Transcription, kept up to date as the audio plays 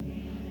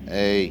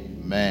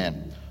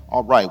Amen.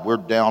 All right, we're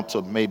down to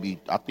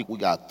I think we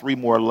got three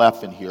more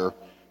left in here.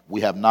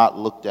 We have not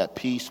looked at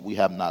peace. We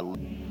have not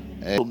looked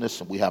at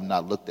illness, and we have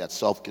not looked at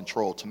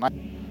self-control. Tonight,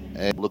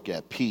 look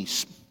at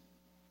peace.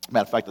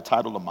 Matter of fact, the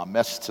title of my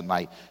message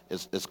tonight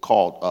is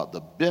called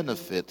The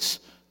Benefits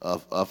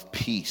of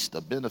Peace.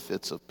 The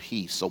Benefits of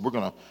Peace. So we're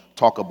going to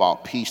talk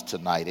about peace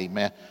tonight.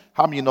 Amen.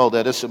 How many of you know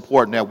that it's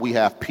important that we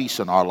have peace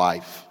in our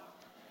life?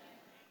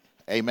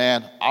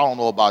 Amen. I don't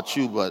know about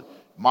you, but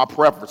my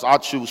preference, I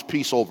choose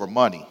peace over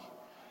money.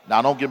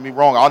 Now, don't get me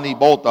wrong. I need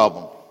both of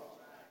them.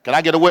 Can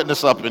I get a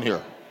witness up in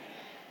here?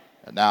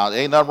 Now, there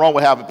ain't nothing wrong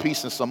with having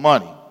peace and some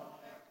money,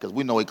 because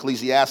we know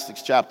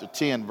Ecclesiastes chapter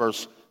 10,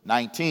 verse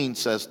 19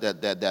 says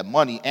that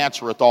money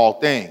answereth all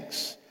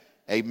things.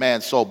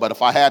 Amen. So, but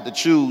if I had to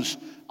choose,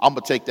 I'm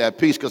going to take that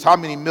peace, because how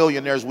many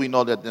millionaires we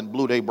know that then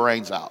blew their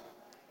brains out?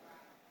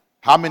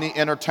 How many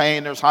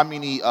entertainers, how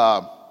many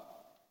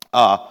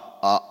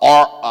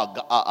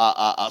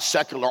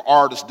secular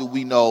artists do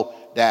we know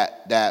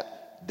that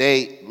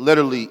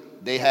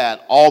they had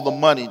all the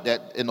money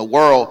that in the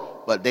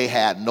world, but they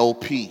had no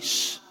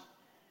peace?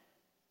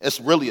 It's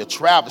really a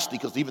travesty,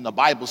 because even the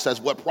Bible says,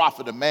 what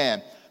profit a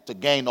man to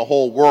gain the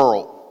whole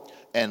world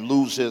and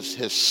lose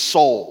his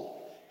soul?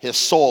 His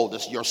soul,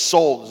 your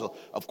soul is,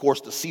 of course,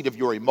 the seat of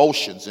your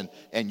emotions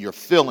and your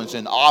feelings.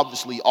 And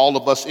obviously, all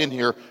of us in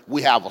here,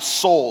 we have a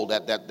soul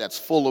that's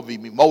full of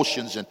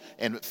emotions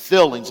and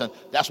feelings. And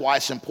that's why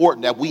it's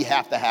important that we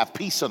have to have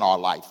peace in our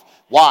life.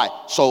 Why?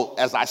 So,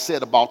 as I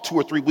said about 2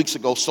 or 3 weeks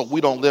ago, so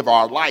we don't live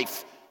our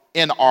life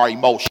in our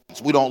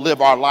emotions. We don't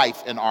live our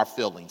life in our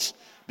feelings.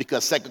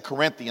 Because 2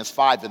 Corinthians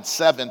 5 and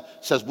 7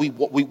 says we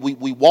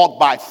walk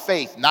by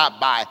faith, not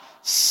by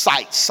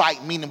sight.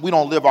 Sight meaning we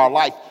don't live our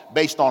life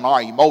based on our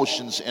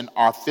emotions and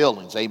our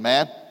feelings.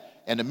 Amen.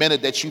 And the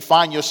minute that you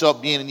find yourself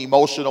being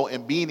emotional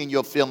and being in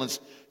your feelings,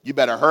 you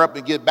better hurry up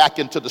and get back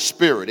into the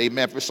spirit.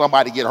 Amen. For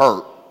somebody to get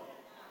hurt.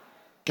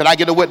 Can I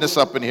get a witness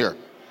up in here?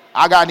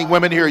 I got any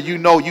women here, you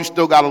know you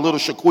still got a little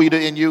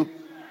Shaquita in you.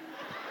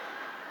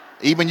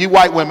 Even you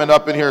white women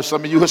up in here,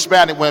 some of you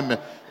Hispanic women,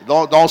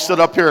 don't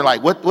sit up here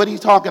like, what are you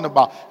talking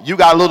about? You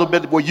got a little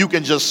bit where you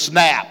can just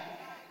snap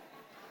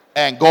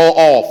and go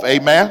off.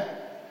 Amen.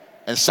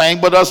 And same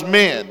with us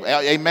men.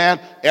 Amen.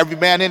 Every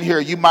man in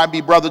here, you might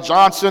be Brother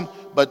Johnson,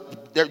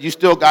 but you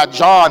still got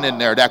John in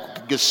there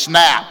that can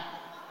snap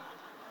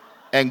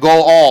and go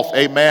off.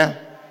 Amen.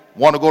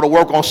 Want to go to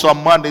work on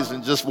some Mondays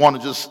and just want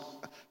to just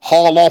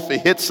haul off and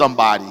hit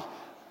somebody.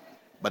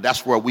 But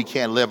that's where we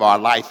can't live our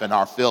life and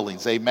our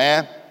feelings.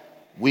 Amen.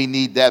 We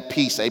need that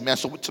peace. Amen.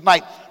 So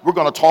tonight we're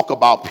going to talk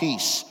about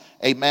peace.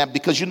 Amen.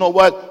 Because you know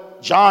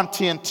what? John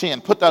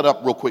 10:10. Put that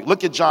up real quick.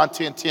 Look at John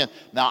 10:10.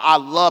 Now, I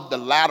love the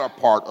latter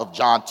part of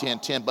John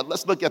 10:10, but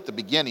let's look at the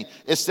beginning.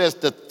 It says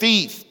the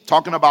thief,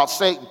 talking about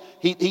Satan,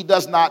 he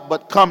does not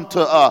but come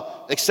to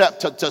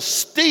except to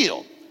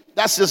steal.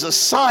 That's his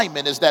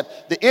assignment, is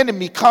that the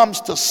enemy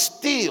comes to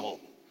steal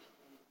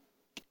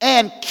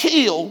and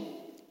kill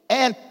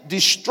and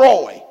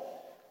destroy.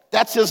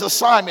 That's his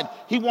assignment.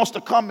 He wants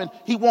to come and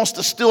he wants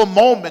to steal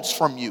moments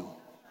from you.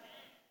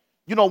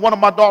 You know, one of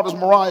my daughters,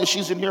 Mariah,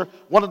 she's in here.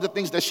 One of the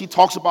things that she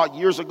talks about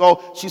years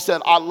ago, she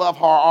said, I love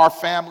how our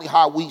family,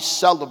 how we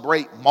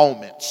celebrate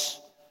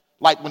moments.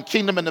 Like when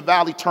Kingdom in the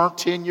Valley turned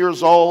 10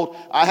 years old,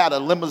 I had a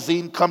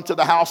limousine come to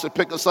the house and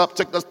pick us up,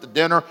 took us to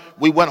dinner.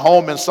 We went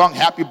home and sung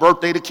Happy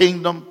Birthday to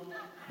Kingdom.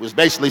 We was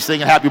basically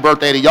singing Happy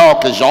Birthday to y'all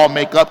because y'all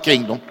make up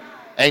Kingdom.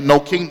 Ain't no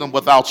kingdom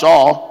without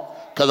y'all.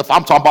 Because if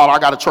I'm talking about I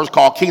got a church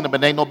called Kingdom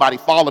and ain't nobody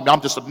following me, I'm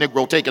just a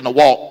Negro taking a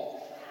walk.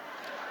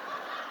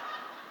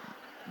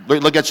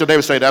 Look at your neighbor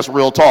and say, that's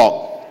real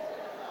talk.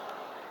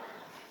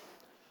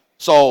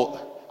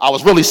 So I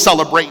was really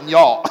celebrating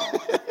y'all.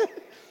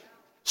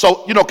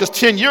 So, you know, because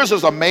 10 years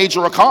is a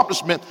major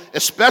accomplishment,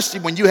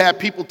 especially when you have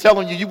people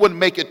telling you wouldn't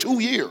make it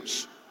 2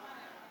 years.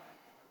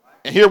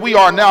 And here we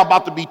are now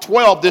about to be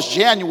 12 this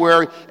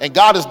January, and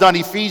God has done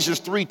Ephesians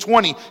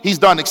 3:20. He's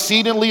done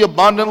exceedingly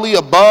abundantly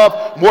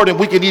above more than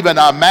we can even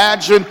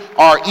imagine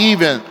or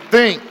even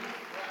think.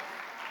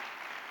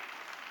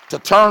 To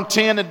turn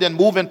 10 and then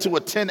move into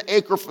a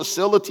 10-acre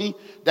facility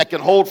that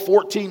can hold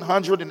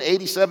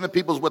 1,487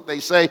 people is what they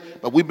say,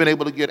 but we've been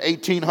able to get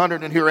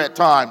 1,800 in here at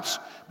times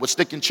with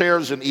sticking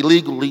chairs and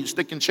illegally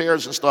sticking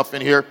chairs and stuff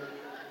in here.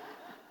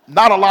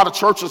 Not a lot of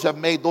churches have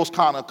made those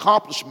kind of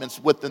accomplishments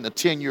within the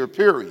 10-year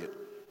period.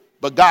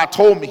 But God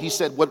told me, he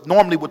said, what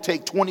normally would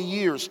take 20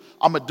 years,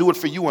 I'm going to do it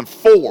for you in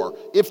 4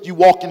 if you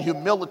walk in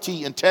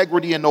humility,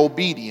 integrity, and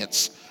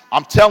obedience.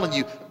 I'm telling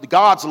you,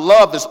 God's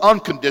love is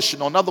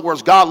unconditional. In other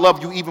words, God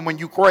loves you even when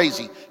you're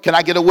crazy. Can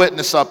I get a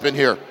witness up in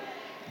here?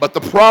 But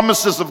the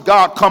promises of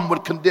God come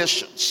with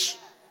conditions.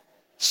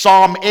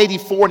 Psalm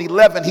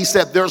 84:11, he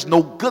said, there's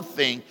no good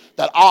thing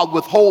that I'll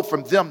withhold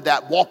from them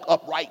that walk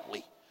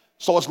uprightly.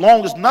 So as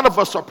long as none of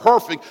us are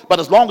perfect, but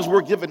as long as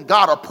we're giving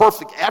God a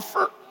perfect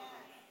effort,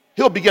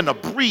 he'll begin to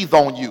breathe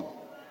on you.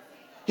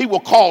 He will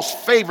cause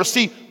favor.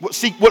 See,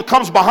 what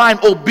comes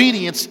behind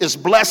obedience is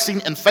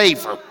blessing and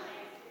favor.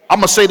 I'm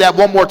going to say that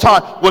one more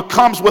time. What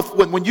comes with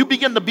when you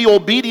begin to be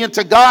obedient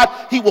to God,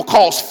 he will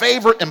cause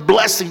favor and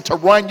blessing to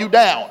run you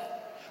down.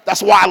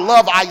 That's why I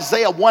love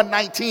Isaiah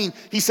 119.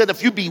 He said,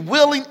 if you be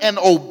willing and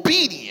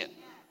obedient,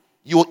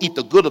 you will eat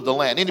the good of the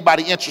land.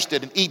 Anybody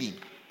interested in eating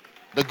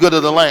the good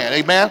of the land?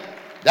 Amen.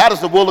 That is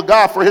the will of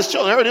God for his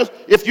children. There it is.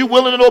 If you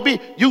willing and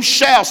obedient, you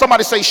shall.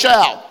 Somebody say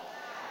shall.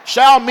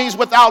 Shall means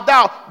without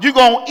doubt. You're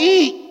going to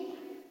eat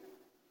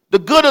the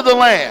good of the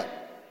land.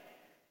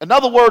 In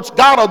other words,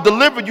 God will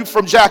deliver you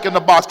from Jack in the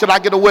Box. Can I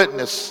get a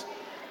witness?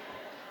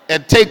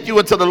 And take you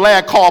into the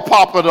land called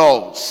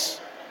Papados.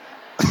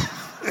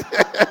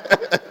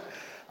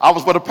 I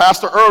was with a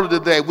pastor earlier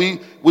today. We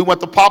went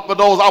to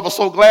Papados. I was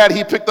so glad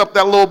he picked up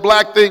that little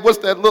black thing. What's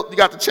that look? You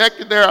got the check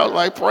in there? I was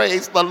like,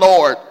 praise the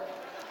Lord.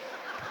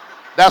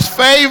 That's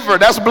favor.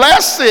 That's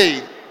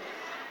blessing.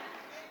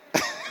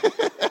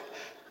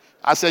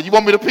 I said, you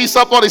want me to piece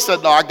up on it? He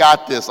said, no, I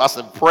got this. I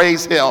said,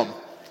 praise him.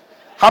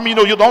 How many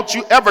know you don't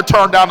you ever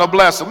turn down a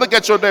blessing? Look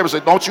at your neighbor and say,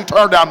 don't you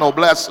turn down no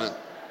blessing.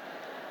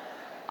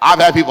 I've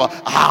had people,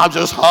 I'm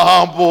just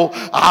humble.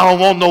 I don't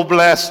want no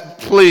blessing.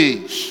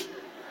 Please.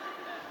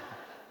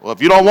 Well,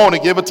 if you don't want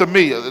it, give it to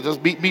me.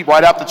 Just beat me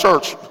right after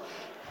church.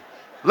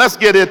 Let's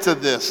get into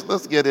this.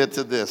 Let's get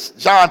into this.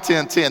 John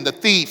 10:10, the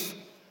thief,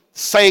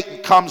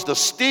 Satan, comes to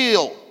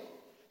steal.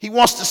 He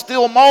wants to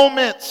steal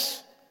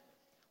moments.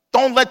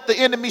 Don't let the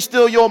enemy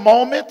steal your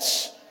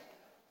moments.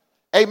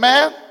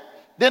 Amen.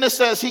 Then it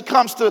says he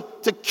comes to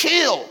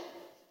kill.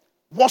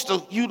 Wants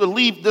you to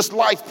leave this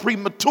life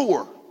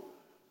premature.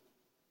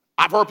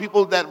 I've heard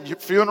people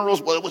that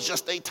funerals, well, it was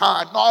just a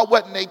time. No, it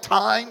wasn't a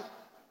time.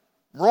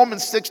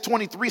 Romans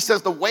 6:23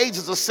 says the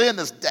wages of sin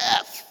is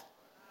death.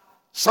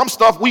 Some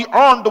stuff we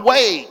earned the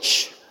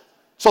wage.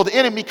 So the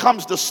enemy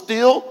comes to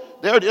steal.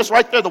 There it is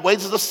right there. The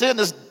wages of sin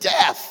is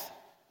death.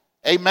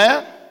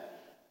 Amen.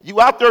 You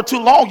out there too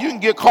long, you can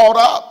get caught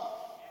up.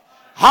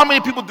 How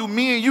many people do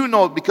me and you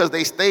know because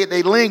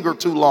they linger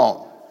too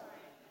long?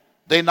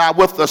 They're not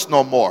with us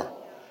no more.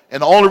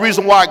 And the only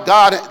reason why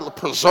God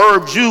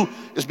preserved you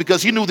is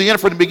because he knew the end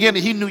from the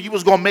beginning. He knew you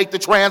was going to make the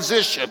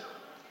transition.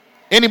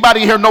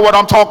 Anybody here know what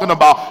I'm talking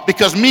about?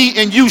 Because me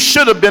and you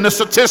should have been a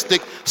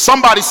statistic.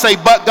 Somebody say,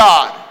 but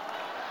God.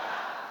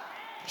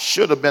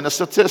 Should have been a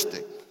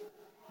statistic.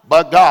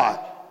 But God.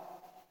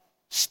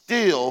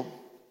 Steal,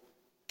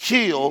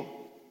 kill,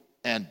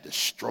 and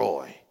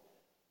destroy.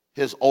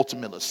 His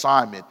ultimate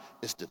assignment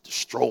is to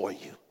destroy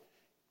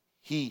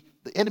you.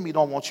 The enemy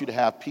don't want you to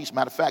have peace.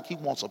 Matter of fact, he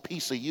wants a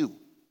piece of you.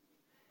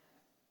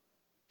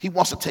 He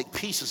wants to take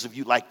pieces of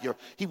you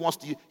he wants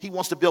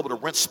to be able to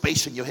rent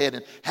space in your head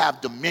and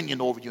have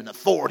dominion over you and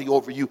authority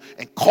over you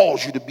and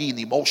cause you to be an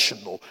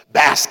emotional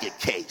basket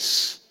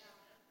case.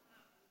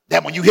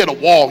 That when you hit a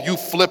wall, you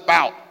flip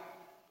out.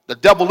 The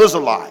devil is a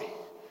lie.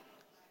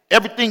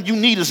 Everything you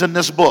need is in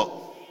this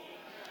book.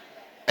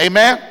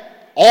 Amen.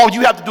 All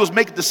you have to do is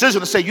make a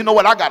decision and say, you know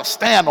what, I got to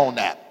stand on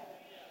that.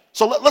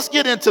 So let's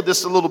get into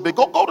this a little bit.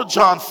 Go to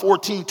John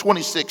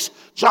 14:26.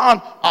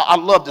 John, I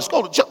love this.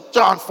 Go to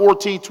John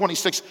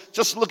 14:26.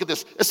 Just look at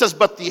this. It says,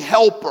 but the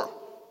helper,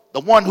 the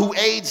one who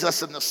aids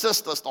us and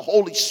assists us, the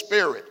Holy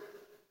Spirit.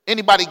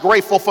 Anybody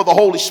grateful for the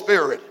Holy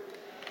Spirit?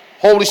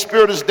 Holy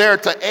Spirit is there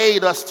to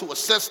aid us, to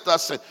assist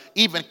us, and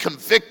even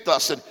convict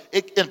us. And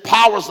it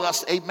empowers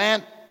us,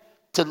 amen,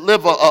 to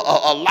live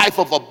a life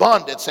of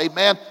abundance,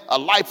 amen, a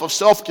life of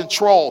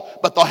self-control.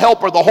 But the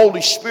helper, the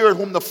Holy Spirit,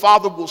 whom the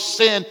Father will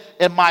send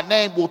in my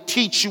name, will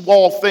teach you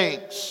all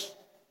things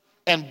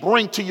and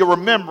bring to your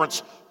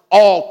remembrance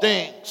all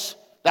things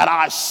that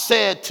I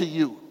said to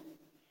you.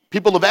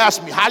 People have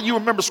asked me, how do you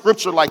remember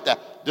scripture like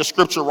that? This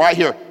scripture right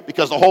here,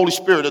 because the Holy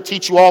Spirit will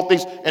teach you all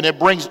things, and it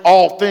brings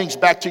all things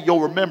back to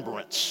your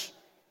remembrance.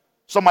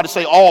 Somebody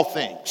say all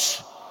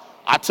things.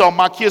 I tell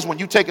my kids, when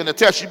you're taking the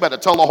test, you better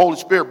tell the Holy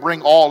Spirit,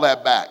 bring all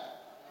that back.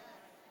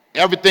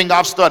 Everything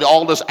I've studied,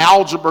 all this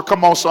algebra,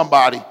 come on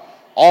somebody.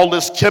 All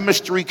this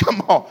chemistry,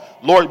 come on.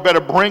 Lord, you better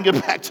bring it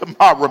back to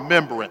my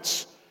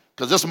remembrance.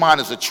 Because this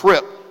mind is a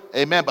trip,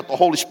 amen. But the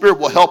Holy Spirit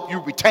will help you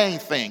retain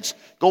things.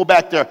 Go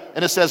back there,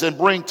 and it says, and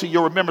bring to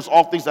your remembrance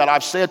all things that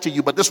I've said to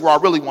you. But this is where I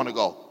really want to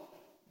go.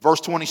 Verse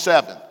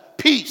 27,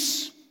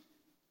 peace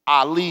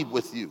I leave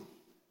with you.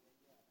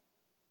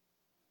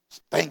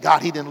 Thank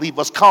God he didn't leave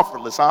us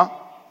comfortless, huh?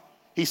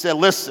 He said,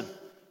 listen,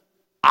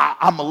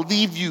 I'm going to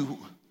leave you.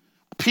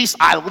 Peace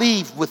I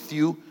leave with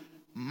you.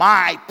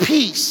 My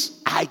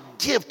peace I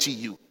give to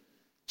you.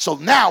 So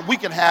now we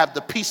can have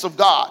the peace of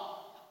God.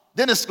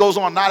 Then it goes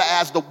on, not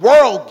as the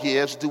world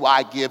gives, do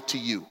I give to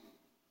you.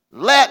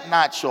 Let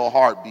not your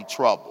heart be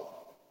troubled,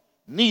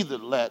 neither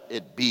let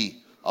it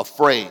be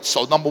afraid.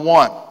 So number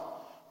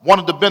one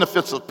of the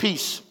benefits of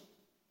peace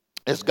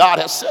is God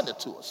has sent it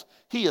to us.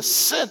 He has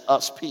sent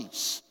us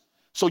peace.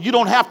 So you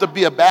don't have to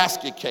be a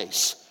basket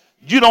case.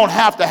 You don't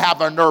have to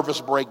have a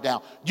nervous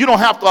breakdown. You don't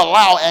have to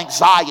allow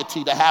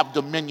anxiety to have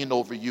dominion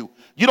over you.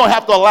 You don't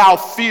have to allow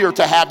fear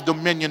to have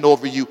dominion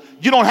over you.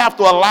 You don't have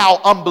to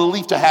allow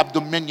unbelief to have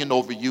dominion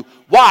over you.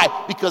 Why?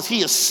 Because he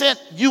has sent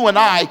you and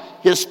I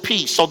his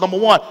peace. So number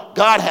one,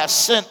 God has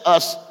sent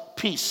us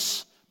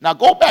peace. Now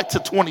go back to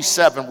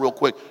 27 real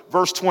quick.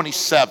 Verse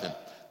 27.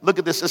 Look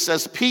at this. It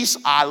says, peace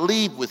I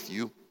leave with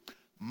you.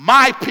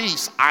 My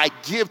peace I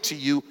give to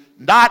you.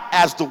 Not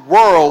as the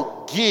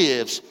world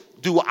gives,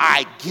 do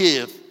I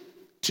give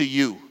to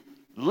you.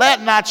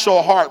 Let not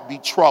your heart be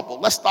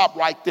troubled. Let's stop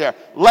right there.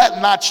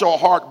 Let not your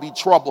heart be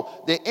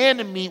troubled. The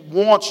enemy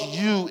wants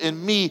you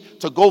and me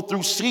to go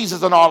through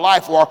seasons in our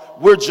life where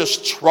we're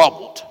just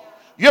troubled.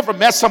 You ever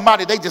met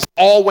somebody, they just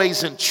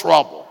always in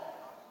trouble?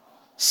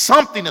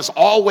 Something is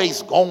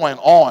always going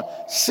on.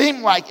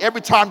 Seem like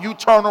every time you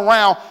turn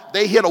around,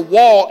 they hit a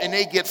wall and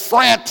they get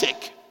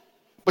frantic.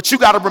 But you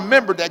got to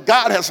remember that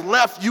God has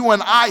left you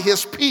and I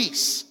his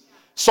peace.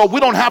 So we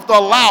don't have to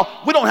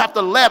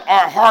let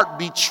our heart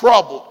be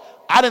troubled.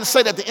 I didn't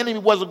say that the enemy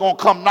wasn't going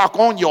to come knock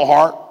on your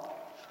heart.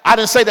 I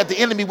didn't say that the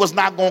enemy was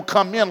not going to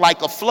come in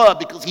like a flood,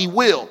 because he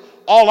will.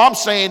 All I'm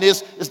saying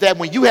is that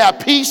when you have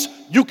peace,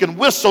 you can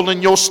whistle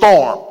in your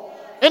storm.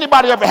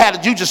 Anybody ever had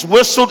it? You just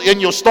whistled in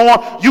your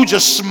storm. You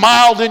just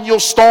smiled in your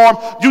storm.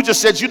 You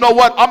just said, you know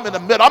what? I'm in the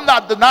middle. I'm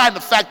not denying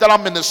the fact that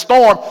I'm in the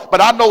storm,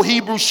 but I know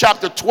Hebrews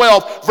chapter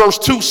 12, verse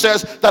 2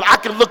 says that I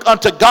can look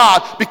unto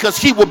God because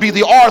he will be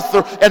the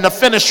author and the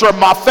finisher of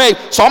my faith.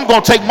 So I'm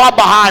going to take my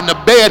behind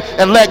the bed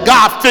and let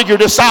God figure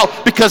this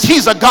out, because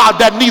he's a God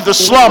that neither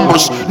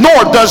slumbers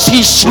nor does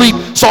he sleep.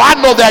 So I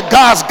know that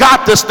God's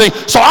got this thing.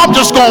 So I'm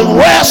just going to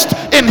rest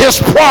in his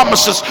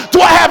promises. Do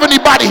I have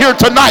anybody here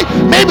tonight?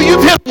 Maybe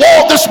you've hit the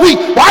wall this week.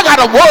 Well, I got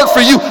a word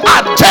for you.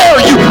 I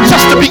dare you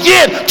just to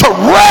begin to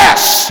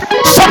rest.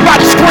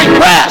 Somebody scream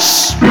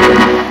rest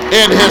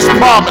in his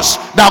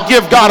promise. Now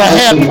give God a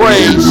hand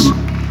praise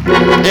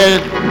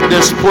in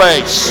this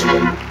place.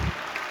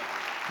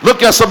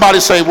 Look at somebody,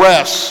 say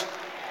rest.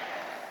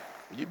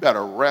 You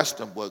better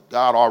rest in what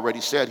God already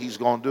said he's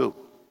going to do.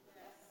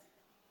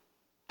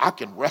 I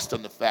can rest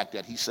in the fact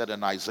that he said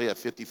in Isaiah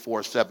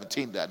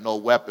 54:17 that no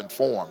weapon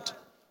formed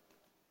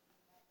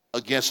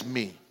against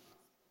me,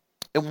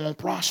 it won't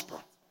prosper.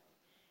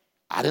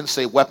 I didn't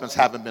say weapons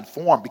haven't been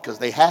formed, because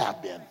they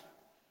have been.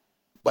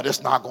 But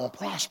it's not going to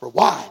prosper.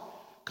 Why?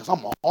 Because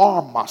I'm going to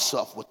arm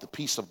myself with the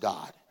peace of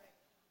God.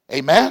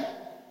 Amen?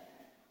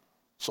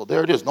 So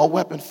there it is, no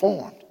weapon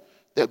formed.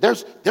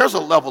 There's a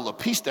level of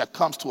peace that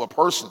comes to a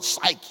person's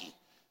psyche,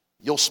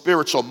 your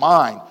spiritual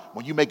mind,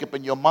 when you make up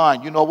in your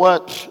mind, you know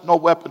what? No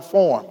weapon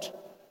formed.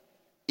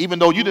 Even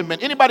though you didn't mean,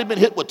 anybody been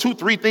hit with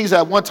 2-3 things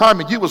at one time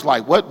and you was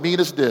like, what mean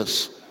is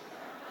this?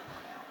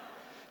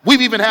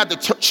 We've even had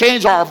to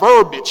change our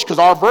verbiage, because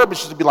our verbiage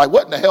used to be like,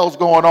 what in the hell's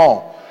going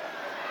on?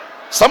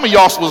 Some of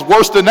y'all was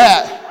worse than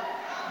that.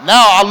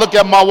 Now I look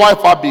at my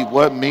wife, I be,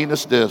 what mean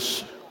is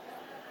this?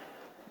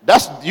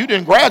 You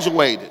didn't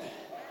graduate it.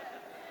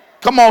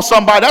 Come on,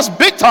 somebody, that's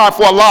big time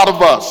for a lot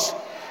of us.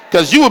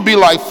 Because you would be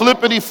like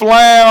flippity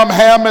flam,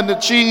 ham and the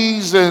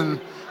cheese,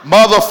 and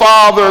mother,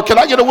 father. Can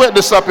I get a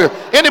witness up here?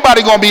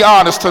 Anybody gonna be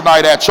honest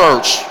tonight at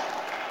church?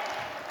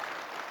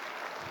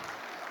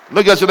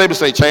 Look at your neighbor and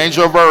say, change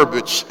your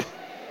verbiage.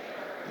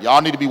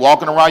 Y'all need to be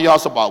walking around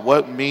y'all about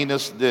what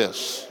meaneth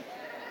this.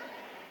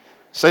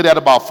 Say that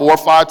about 4 or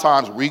 5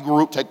 times,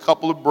 regroup, take a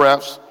couple of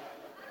breaths,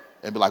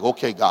 and be like,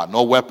 okay, God,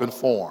 no weapon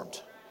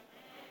formed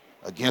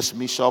against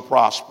me shall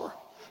prosper.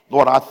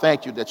 Lord, I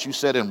thank you that you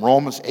said in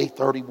Romans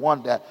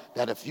 8:31 that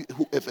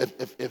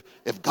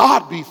if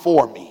God be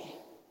for me.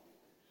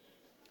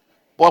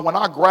 Boy, when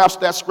I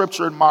grasped that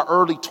scripture in my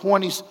early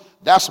 20s,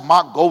 that's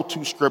my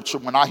go-to scripture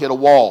when I hit a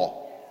wall.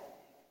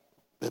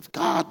 If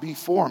God be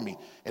for me,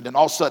 and then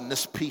all of a sudden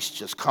this peace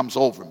just comes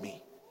over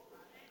me.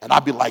 And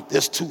I'd be like,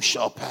 this too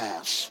shall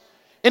pass.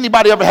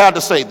 Anybody ever had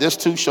to say, this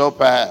too shall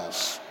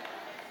pass?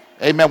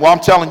 Amen. Well, I'm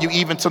telling you,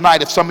 even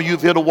tonight, if some of you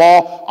have hit a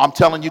wall, I'm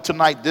telling you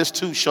tonight, this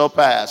too shall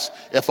pass.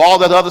 If all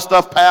that other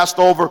stuff passed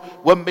over,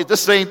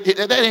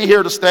 it ain't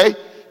here to stay.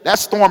 That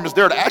storm is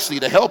there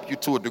to help you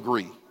to a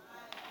degree.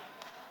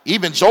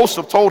 Even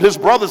Joseph told his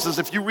brothers, as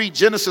if you read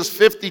Genesis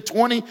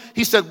 50:20,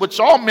 he said, what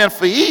y'all meant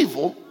for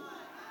evil,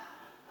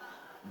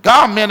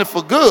 God meant it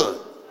for good.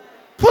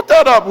 Put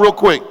that up real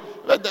quick.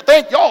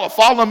 Thank y'all for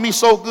following me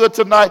so good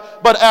tonight.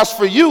 But as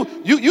for you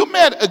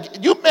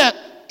meant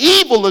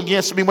evil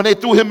against me when they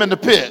threw him in the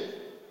pit.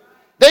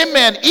 They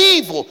meant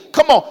evil.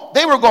 Come on.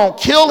 They were going to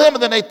kill him,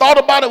 and then they thought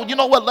about it. You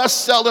know what? Let's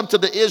sell him to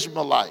the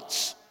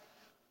Ishmaelites.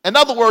 In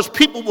other words,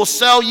 people will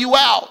sell you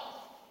out.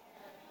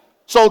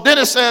 So then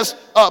it says,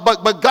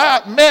 but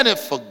God meant it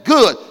for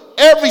good.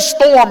 Every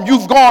storm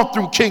you've gone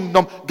through,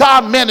 kingdom,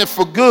 God meant it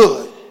for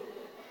good.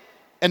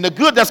 And the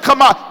good that's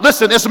come out,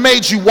 listen, it's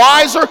made you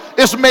wiser.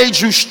 It's made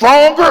you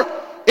stronger.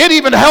 It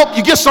even helped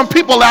you get some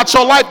people out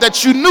your life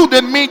that you knew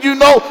didn't mean you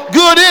no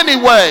good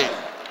anyway.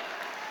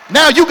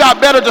 Now you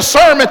got better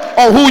discernment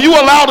on who you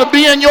allow to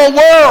be in your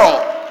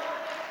world.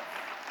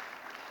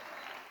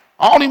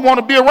 I don't even want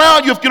to be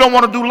around you if you don't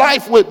want to do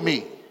life with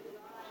me.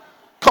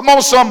 Come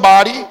on,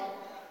 somebody.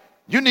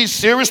 You need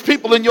serious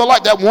people in your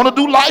life that want to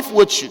do life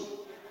with you.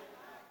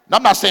 Now,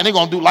 I'm not saying they're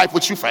going to do life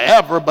with you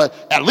forever, but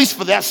at least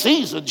for that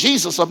season,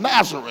 Jesus of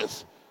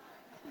Nazareth.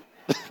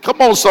 Come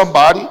on,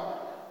 somebody.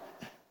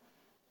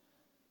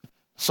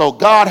 So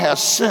God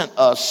has sent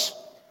us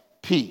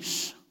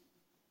peace.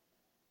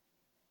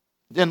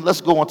 Then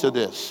let's go into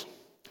this.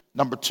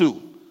 Number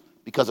two,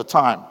 because of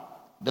time.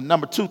 The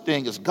number two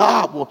thing is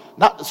God will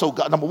not, so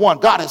God, number one,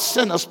 God has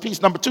sent us peace.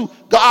 Number two,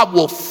 God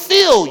will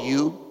fill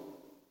you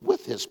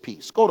with his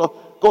peace. Go to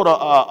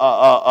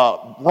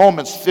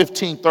Romans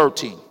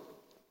 15:13.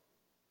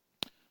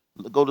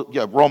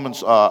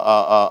 Romans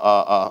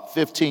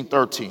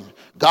 15:13.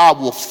 God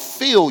will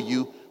fill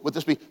you with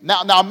his peace.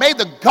 Now may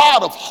the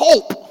God of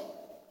hope,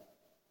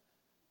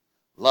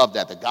 love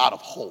that, the God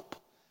of hope.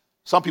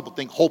 Some people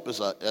think hope is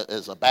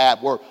a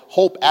bad word.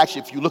 Hope,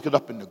 actually, if you look it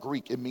up in the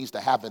Greek, it means to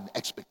have an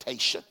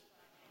expectation.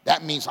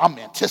 That means I'm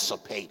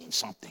anticipating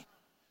something.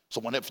 So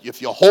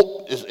if your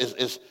hope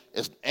is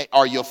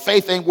or your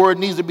faith ain't where it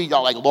needs to be,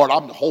 y'all like, Lord,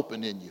 I'm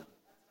hoping in you.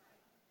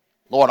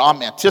 Lord,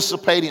 I'm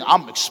anticipating,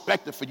 I'm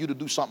expecting for you to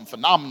do something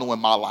phenomenal in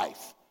my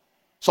life.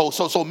 So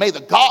may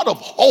the God of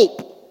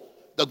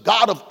hope, the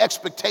God of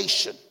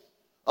expectation,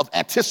 of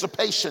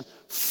anticipation,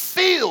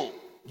 fill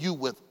you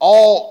with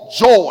all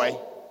joy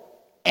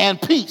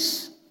and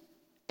peace,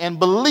 and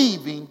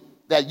believing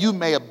that you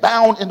may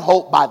abound in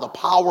hope by the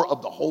power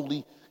of the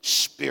Holy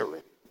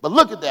Spirit. But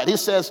look at that. He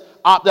says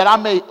that I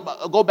may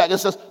go back. It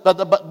says,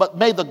 but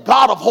may the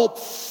God of hope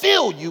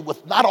fill you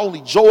with not only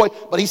joy,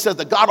 but he says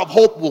the God of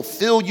hope will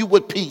fill you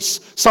with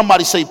peace.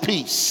 Somebody say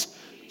peace.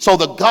 So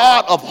the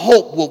God of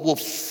hope will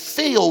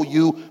fill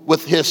you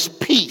with his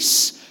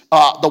peace.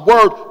 The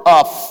word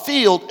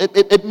filled,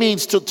 it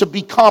means to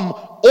become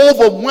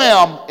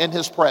overwhelmed in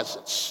his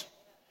presence.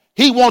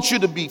 He wants you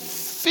to be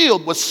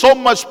filled with so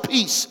much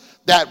peace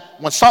that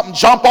when something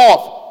jump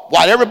off,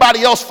 while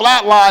everybody else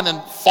flatline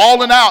and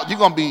falling out, you're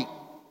going to be,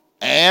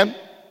 and?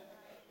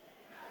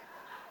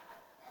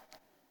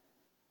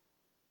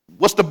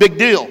 What's the big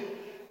deal?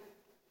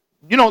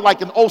 You know,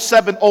 like in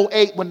 07,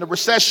 08, when the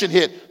recession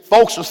hit,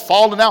 folks was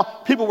falling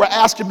out. People were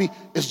asking me,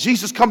 is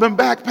Jesus coming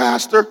back,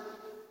 Pastor?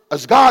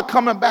 Is God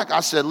coming back?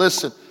 I said,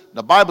 listen,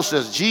 the Bible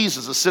says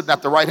Jesus is sitting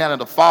at the right hand of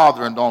the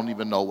Father and don't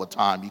even know what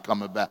time he's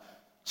coming back.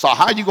 So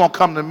how you going to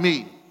come to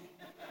me?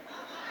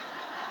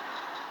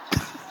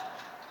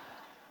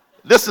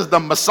 This is the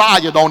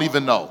Messiah, don't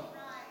even know.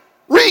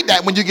 Read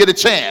that when you get a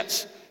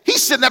chance.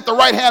 He's sitting at the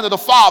right hand of the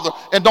Father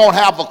and don't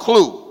have a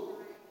clue.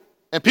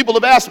 And people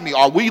have asked me,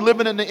 are we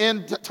living in the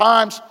end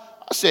times?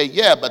 I say,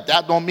 yeah, but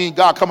that don't mean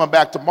God coming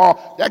back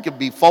tomorrow. That could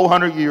be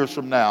 400 years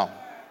from now.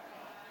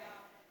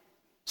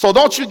 So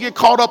don't you get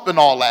caught up in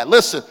all that.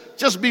 Listen,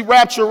 just be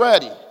rapture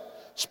ready.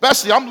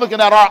 Especially, I'm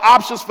looking at our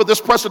options for this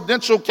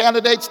presidential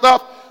candidate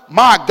stuff.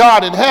 My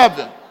God in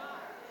heaven.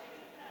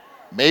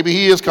 Maybe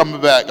he is coming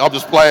back. I'm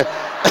just playing.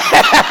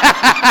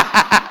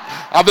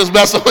 I'm just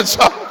messing with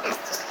y'all.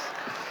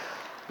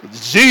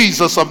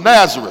 Jesus of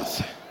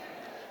Nazareth.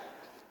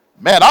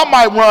 Man, I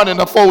might run in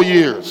the 4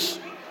 years.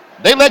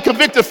 They let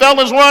convicted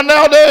felons run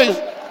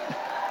nowadays.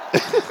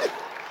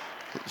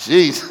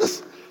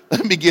 Jesus.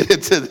 Let me get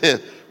into this.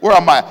 Where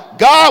am I?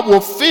 God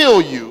will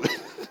fill you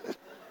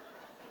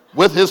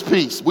with his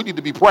peace. We need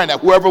to be praying that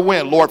whoever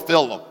wins, Lord,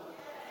 fill them.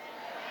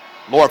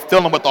 Lord,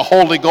 fill them with the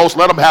Holy Ghost.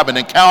 Let them have an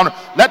encounter.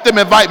 Let them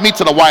invite me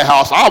to the White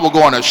House. I will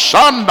go on a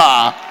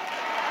shanda.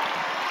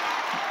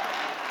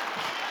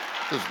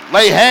 Just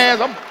lay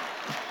hands. I'm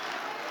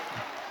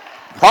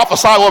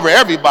prophesy over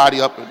everybody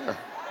up in there.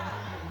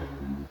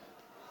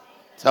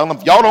 Tell them,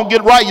 if y'all don't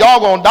get right, y'all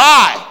gonna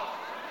die.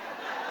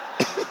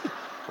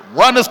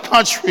 Run this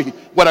country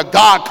with a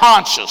God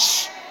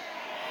conscious.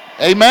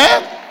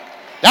 Amen?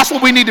 That's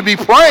what we need to be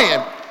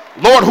praying.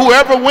 Lord,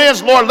 whoever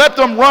wins, Lord, let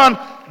them run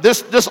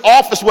this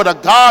office with a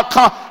God.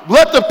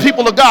 Let the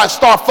people of God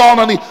start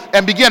falling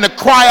and begin to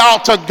cry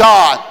out to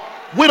God.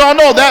 We don't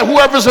know that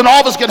whoever's in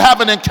office can have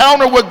an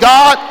encounter with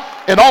God,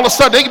 and all of a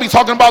sudden they can be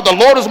talking about the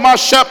Lord is my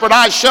shepherd,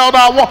 I shall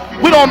not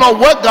want. We don't know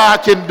what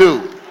God can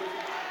do.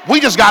 We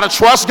just got to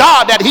trust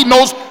God that he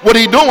knows what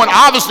he's doing.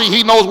 Obviously,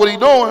 he knows what he's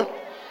doing.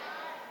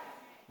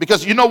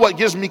 Because you know what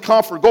gives me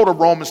comfort? Go to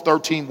Romans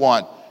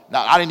 13:1.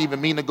 Now, I didn't even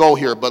mean to go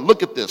here, but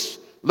look at this.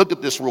 Look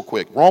at this real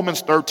quick.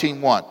 Romans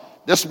 13:1.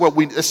 This is what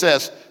it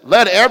says,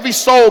 let every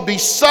soul be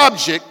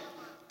subject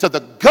to the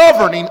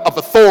governing of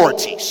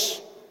authorities.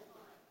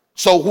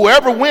 So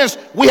whoever wins,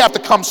 we have to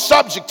come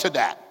subject to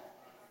that.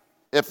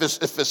 If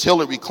it's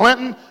Hillary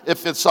Clinton,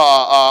 if it's,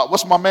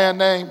 what's my man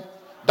name?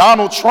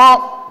 Donald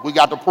Trump, we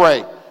got to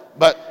pray.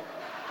 But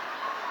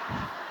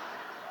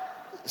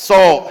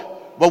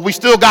we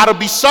still got to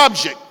be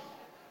subject.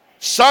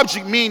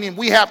 Subject meaning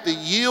we have to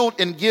yield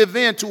and give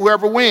in to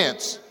whoever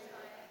wins.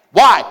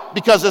 Why?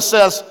 Because it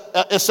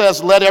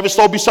says, let every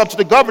soul be subject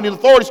to the governing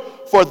authorities,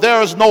 for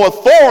there is no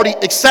authority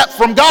except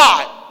from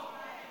God.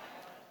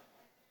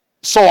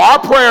 So our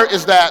prayer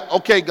is that,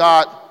 okay,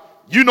 God,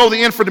 you know the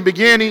end from the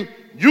beginning.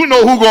 You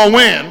know who's going to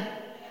win.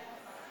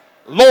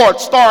 Lord,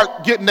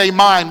 start getting their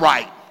mind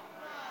right.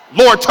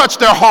 Lord, touch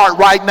their heart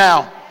right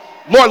now.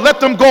 Lord, let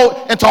them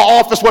go into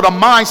office with a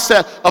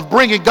mindset of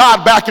bringing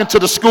God back into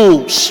the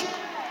schools.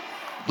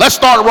 Let's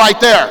start right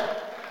there.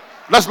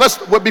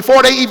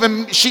 Before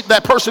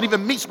that person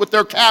even meets with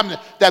their cabinet,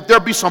 that there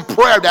be some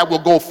prayer that will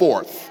go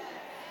forth.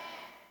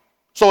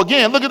 So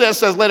again, look at that. It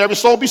says, let every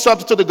soul be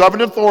subject to the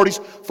governing authorities,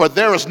 for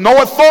there is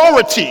no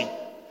authority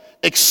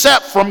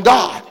except from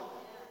God.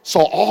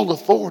 So all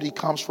authority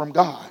comes from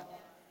God.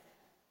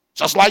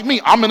 Just like me,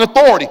 I'm an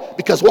authority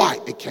because why?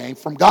 It came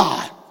from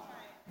God.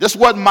 This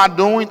wasn't my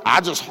doing.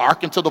 I just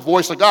hearkened to the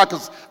voice of God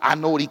because I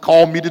know what he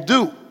called me to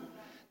do.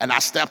 And I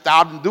stepped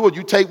out and do it.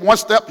 You take one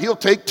step, he'll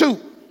take two.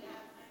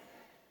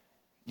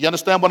 You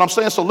understand what I'm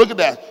saying? So look at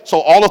that. So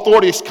all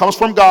authority comes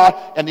from God,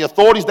 and the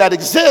authorities that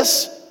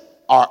exist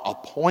are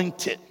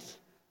appointed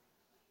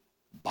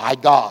by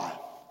God.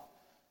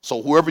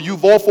 So whoever you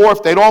vote for,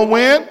 if they don't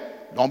win,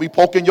 don't be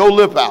poking your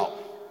lip out.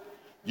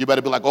 You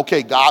better be like,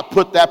 okay, God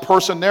put that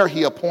person there.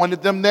 He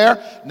appointed them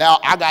there. Now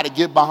I got to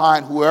get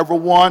behind whoever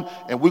won,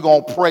 and we're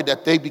going to pray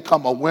that they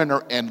become a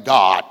winner in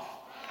God.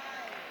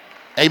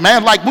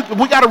 Amen. Like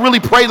we got to really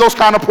pray those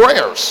kind of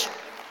prayers.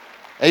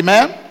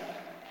 Amen.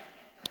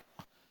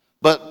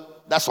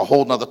 But that's a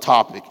whole nother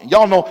topic. And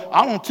y'all know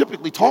I don't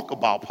typically talk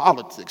about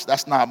politics.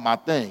 That's not my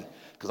thing,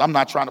 because I'm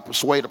not trying to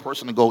persuade a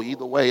person to go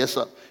either way.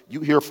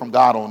 You hear from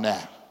God on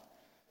that.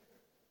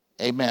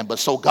 Amen. But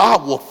so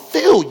God will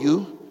fill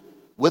you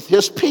with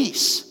his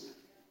peace.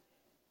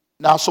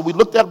 Now, so we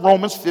looked at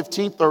Romans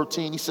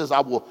 15:13. He says,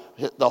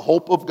 the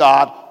hope of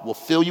God will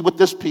fill you with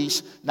this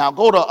peace. Now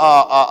go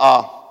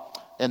to,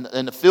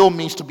 and the fill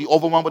means to be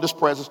overwhelmed with his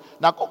presence.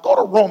 Now go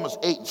to Romans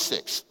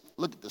 8:6.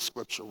 Look at this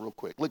scripture real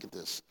quick. Look at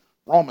this.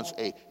 Romans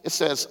 8. It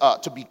says,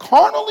 to be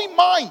carnally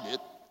minded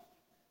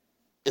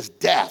is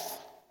death.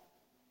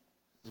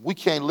 We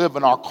can't live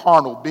in our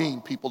carnal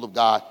being, people of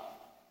God,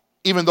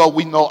 even though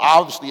we know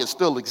obviously it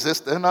still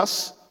exists in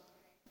us.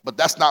 But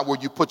that's not where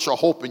you put your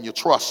hope and your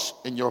trust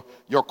and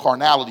your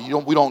carnality.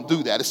 We don't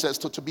do that. It says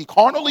to be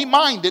carnally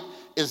minded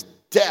is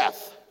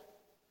death.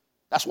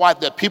 That's why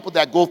the people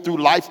that go through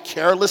life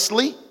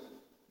carelessly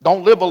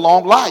don't live a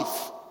long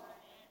life,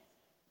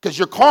 because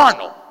you're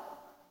carnal.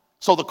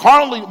 So the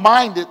carnally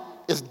minded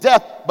is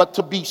death, but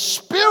to be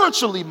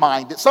spiritually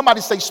minded, somebody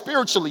say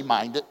spiritually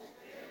minded,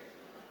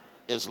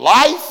 is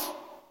life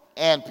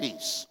and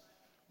peace.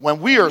 When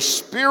we are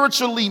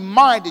spiritually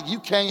minded, you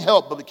can't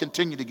help but to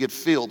continue to get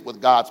filled with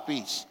God's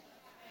peace.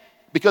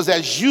 Because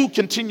as you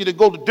continue to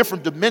go to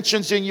different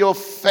dimensions in your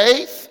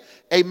faith,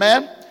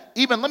 amen,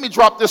 even let me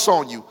drop this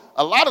on you.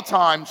 A lot of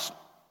times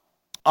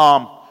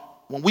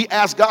when we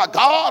ask God,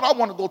 I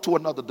want to go to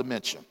another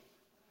dimension.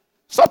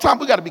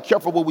 Sometimes we got to be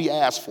careful what we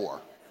ask for.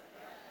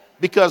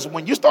 Because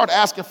when you start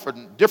asking for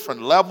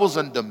different levels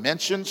and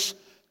dimensions,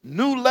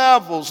 new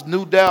levels,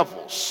 new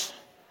devils.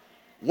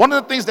 One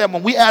of the things that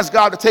when we ask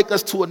God to take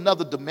us to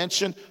another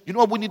dimension, you know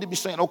what we need to be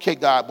saying? Okay,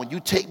 God, when you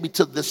take me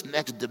to this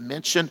next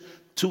dimension,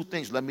 two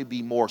things. Let me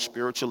be more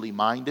spiritually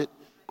minded.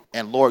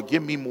 And Lord,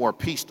 give me more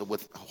peace to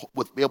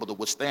be able to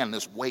withstand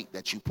this weight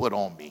that you put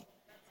on me.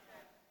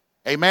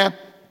 Amen.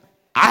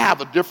 I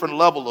have a different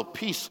level of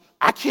peace.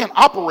 I can't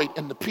operate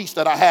in the peace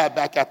that I had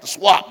back at the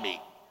swap meet.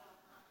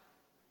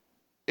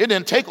 It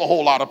didn't take a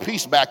whole lot of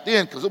peace back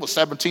then because it was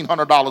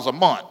 $1,700 a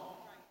month.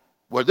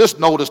 Where this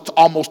note is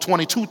almost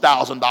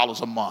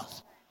 $22,000 a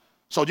month.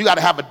 So you got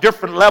to have a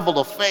different level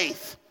of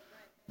faith.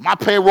 My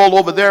payroll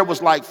over there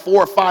was like $4,000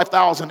 or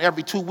 $5,000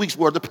 every 2 weeks,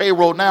 where the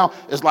payroll now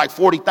is like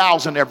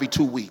 $40,000 every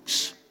 2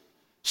 weeks.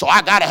 So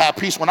I got to have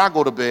peace when I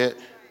go to bed,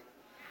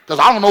 because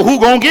I don't know who's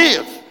going to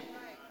give.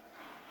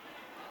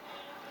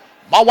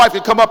 My wife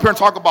can come up here and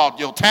talk about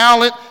your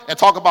talent and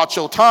talk about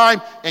your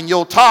time and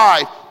your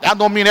tithe. That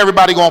don't mean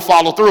everybody going to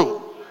follow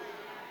through.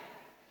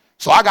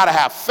 So I got to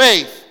have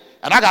faith.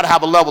 And I got to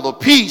have a level of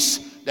peace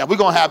that we're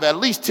going to have at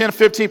least 10,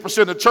 15%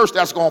 of the church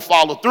that's going to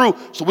follow through,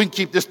 so we can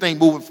keep this thing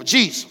moving for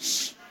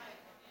Jesus.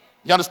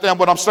 You understand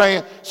what I'm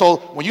saying? So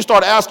when you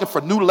start asking for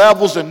new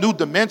levels and new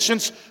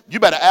dimensions, you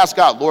better ask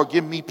God, Lord,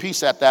 give me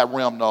peace at that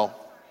realm, though.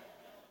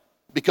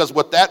 Because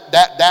with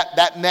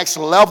that next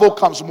level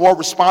comes more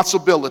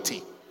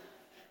responsibility.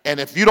 And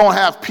if you don't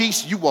have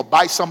peace, you will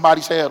bite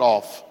somebody's head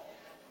off.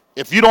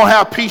 If you don't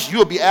have peace,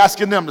 you'll be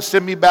asking them to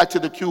send me back to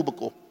the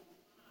cubicle.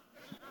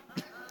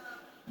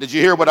 Did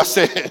you hear what I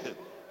said?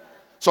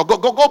 So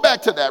go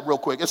back to that real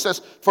quick. It says,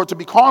 for to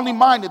be carnally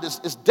minded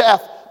is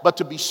death, but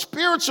to be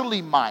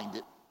spiritually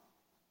minded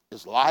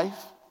is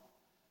life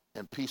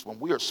and peace.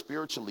 When we are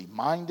spiritually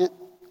minded,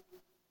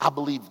 I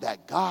believe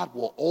that God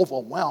will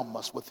overwhelm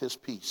us with his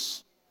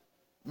peace.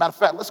 Matter of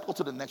fact, let's go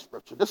to the next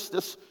scripture.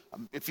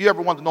 If you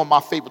ever want to know my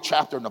favorite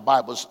chapter in the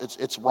Bible,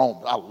 it's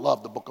Romans. I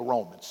love the book of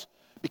Romans.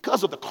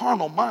 Because of the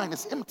carnal mind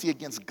is enmity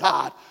against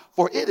God,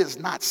 for it is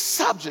not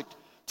subject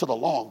to the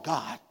law of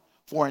God.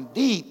 For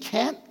indeed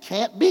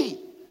can't be.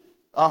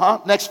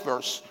 Next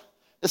verse.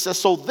 It says,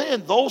 so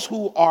then those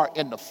who are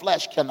in the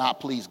flesh cannot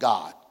please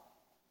God.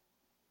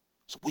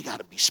 So we got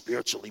to be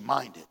spiritually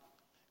minded.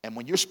 And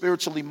when you're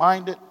spiritually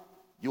minded,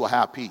 you will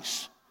have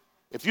peace.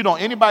 If you know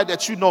anybody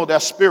that you know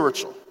that's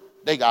spiritual,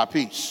 they got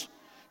peace.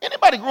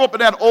 Anybody grew up in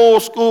that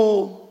old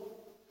school?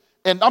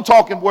 And I'm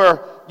talking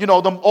where,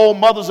 them old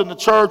mothers in the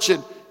church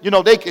and,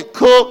 they could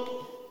cook.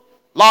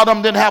 A lot of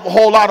them didn't have a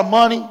whole lot of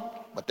money,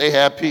 but they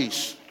had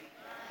peace.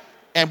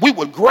 And we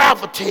would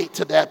gravitate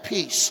to that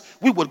peace.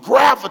 We would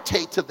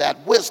gravitate to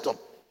that wisdom.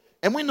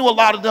 And we knew a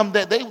lot of them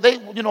that they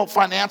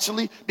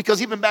financially,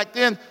 because even back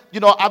then,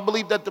 I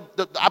believe that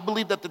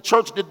the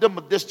church did them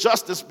a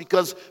disjustice,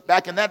 because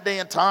back in that day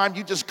and time,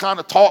 you just kind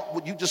of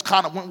talked, you just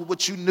kind of went with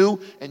what you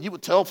knew, and you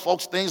would tell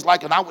folks things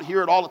like, and I would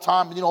hear it all the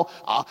time,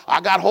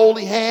 I got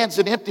holy hands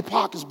and empty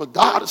pockets, but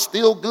God is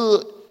still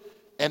good.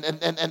 And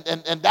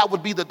that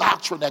would be the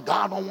doctrine, that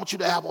God don't want you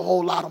to have a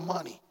whole lot of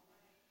money.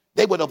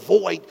 They would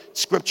avoid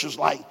scriptures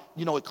like,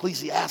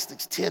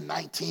 Ecclesiastes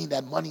 10:19,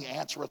 that money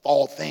answereth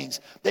all things.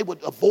 They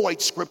would avoid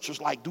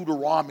scriptures like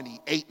Deuteronomy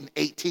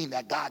 8:18,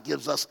 that God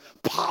gives us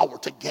power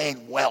to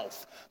gain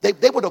wealth.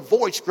 They would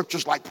avoid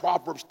scriptures like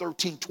Proverbs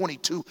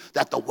 13:22,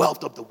 that the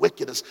wealth of the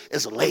wicked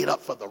is laid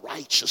up for the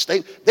righteous.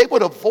 They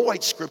would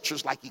avoid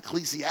scriptures like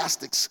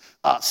Ecclesiastes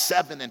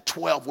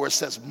 7:12, where it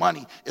says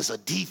money is a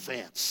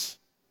defense.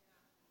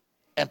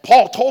 And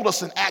Paul told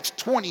us in Acts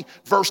 20,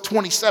 verse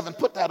 27.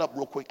 Put that up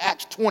real quick.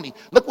 Acts 20.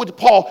 Look what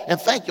Paul, and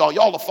thank y'all.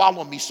 Y'all are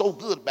following me so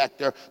good back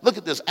there. Look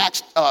at this.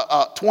 Acts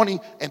 20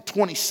 and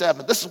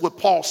 27. This is what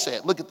Paul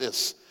said. Look at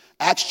this.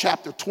 Acts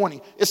chapter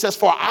 20. It says,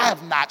 for I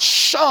have not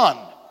shunned.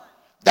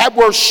 That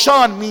word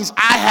shun means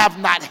I have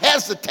not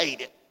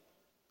hesitated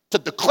to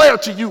declare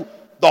to you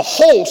the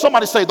whole,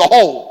 somebody say the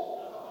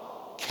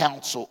whole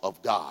counsel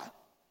of God.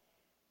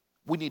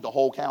 We need the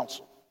whole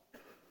counsel.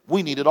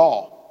 We need it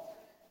all.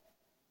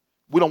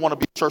 We don't want to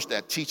be a church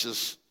that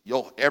teaches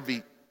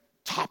every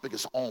topic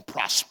is on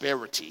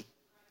prosperity,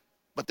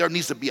 but there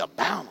needs to be a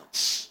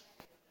balance.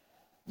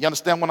 You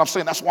understand what I'm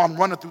saying? That's why I'm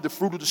running through the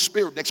fruit of the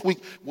Spirit. Next week,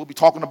 we'll be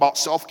talking about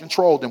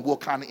self-control, then we'll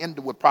kind of end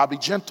it with probably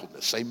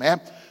gentleness, amen?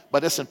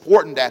 But it's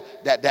important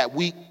that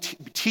we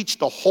teach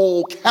the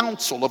whole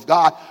counsel of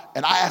God.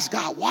 And I asked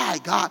God, why?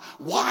 God,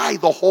 why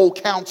the whole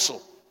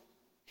counsel?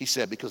 He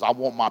said, because I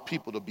want my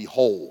people to be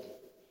whole.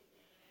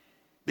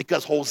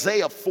 Because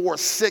Hosea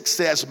 4:6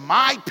 says,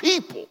 my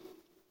people,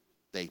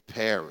 they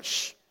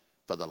perish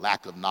for the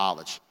lack of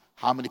knowledge.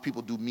 How many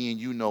people do me and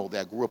you know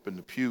that grew up in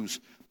the pews,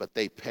 but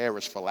they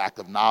perish for lack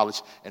of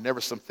knowledge? And there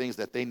were some things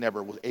that they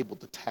never were able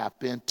to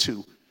tap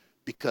into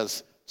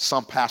because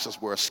some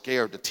pastors were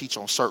scared to teach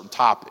on certain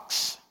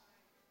topics.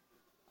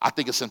 I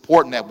think it's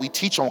important that we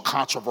teach on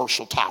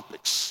controversial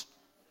topics.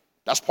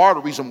 That's part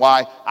of the reason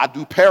why I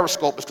do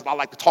Periscope, is because I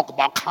like to talk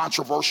about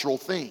controversial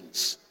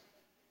things.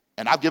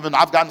 And I've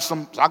gotten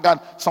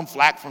some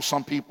flack from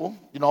some people,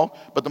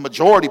 but the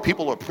majority of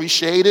people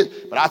appreciate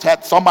it. But I've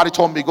had somebody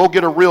told me, go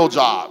get a real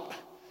job.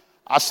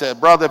 I said,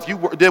 brother, if you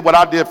did what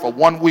I did for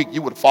 1 week,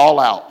 you would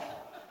fall out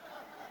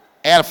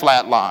and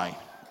flatline.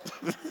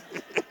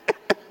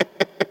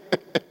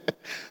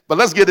 But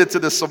let's get into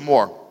this some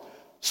more.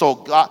 So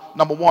God,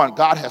 number one,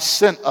 God has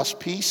sent us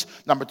peace.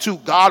 Number two,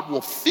 God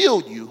will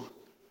fill you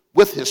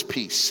with his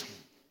peace.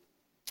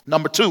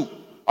 Number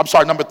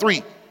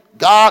three,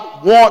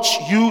 God wants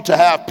you to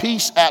have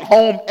peace at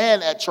home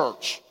and at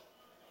church.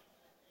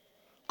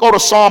 Go to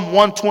Psalm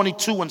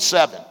 122 and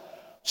 7.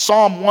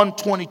 Psalm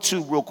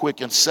 122 real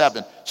quick and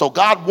 7. So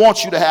God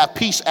wants you to have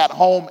peace at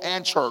home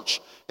and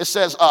church. It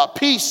says,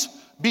 peace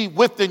be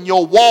within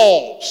your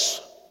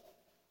walls.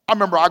 I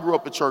remember I grew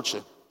up in church,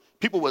 and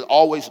people would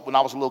always, when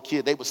I was a little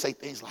kid, they would say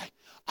things like,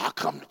 I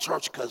come to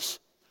church because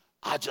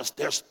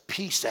there's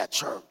peace at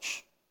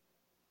church.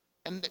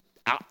 And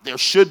there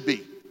should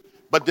be.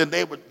 But then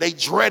they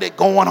dreaded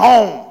going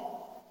home.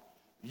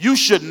 You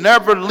should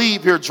never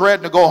leave here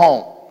dreading to go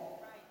home.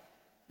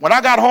 When I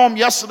got home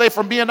yesterday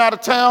from being out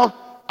of town,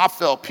 I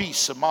felt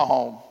peace in my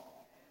home.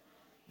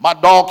 My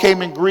dog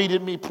came and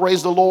greeted me,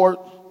 praise the Lord.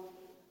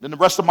 Then the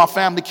rest of my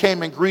family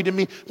came and greeted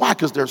me. Why?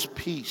 Because there's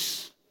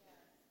peace.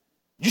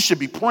 You should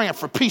be praying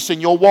for peace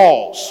in your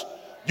walls.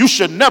 You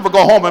should never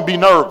go home and be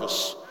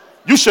nervous.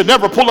 You should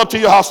never pull up to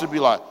your house and be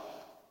like,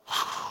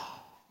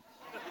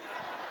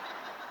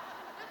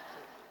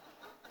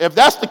 if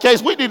that's the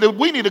case, we need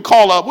to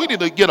call up. We need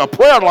to get a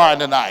prayer line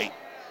tonight.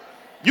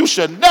 You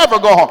should never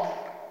go home.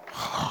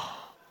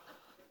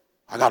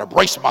 I got to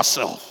brace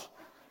myself.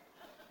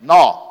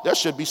 No, there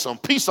should be some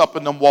peace up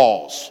in them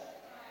walls.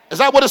 Is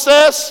that what it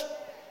says?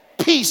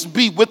 Peace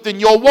be within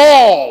your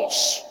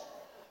walls.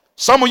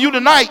 Some of you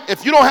tonight,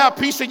 if you don't have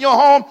peace in your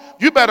home,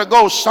 you better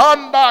go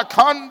shanda,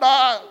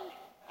 kanda,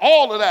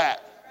 all of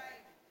that.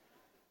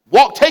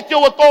 Take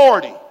your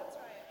authority.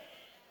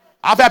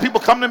 I've had people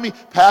come to me,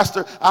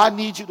 Pastor, I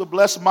need you to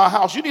bless my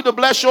house. You need to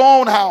bless your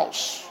own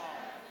house.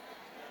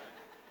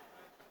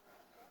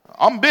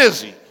 I'm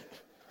busy.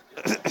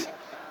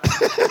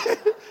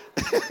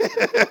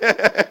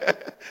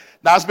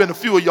 Now, it's been a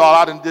few of y'all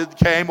I done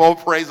came over,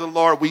 praise the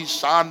Lord. We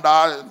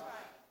shanda and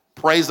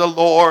praise the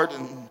Lord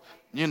and,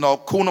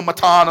 kuna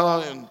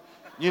matana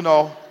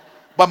and,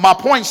 But my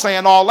point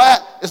saying all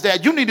that is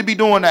that you need to be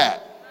doing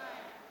that.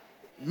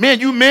 Men,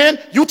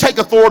 you take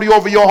authority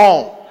over your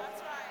home.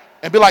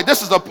 And be like,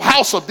 this is a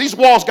house of, these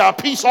walls got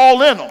peace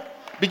all in them.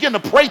 Begin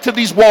to pray to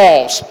these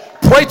walls.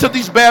 Pray to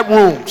these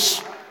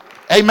bedrooms.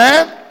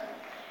 Amen?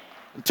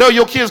 And tell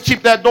your kids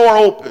keep that door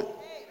open.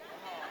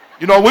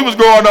 We was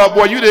growing up,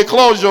 boy, you didn't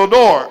close your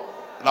door.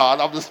 No,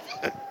 I'm just,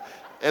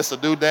 It's a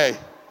new day.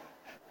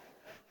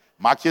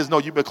 My kids know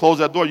you better close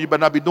that door. You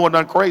better not be doing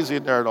nothing crazy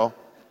in there, though.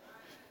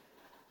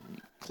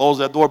 Close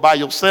that door by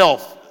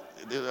yourself.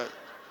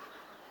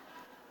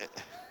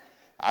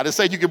 I didn't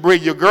say you can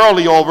bring your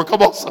girlie over.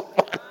 Come on,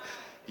 somebody.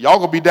 Y'all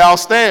gonna be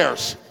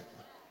downstairs.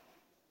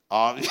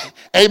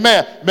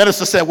 Amen.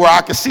 Minister said, where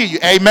I can see you.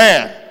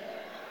 Amen.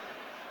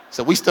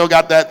 So we still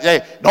got that.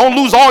 Hey, don't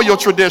lose all your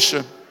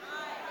tradition.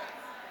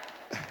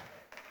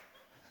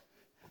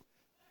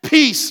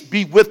 Peace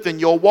be within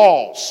your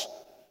walls.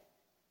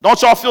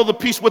 Don't y'all feel the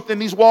peace within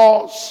these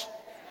walls?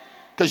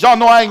 Because y'all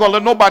know I ain't gonna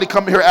let nobody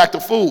come here act a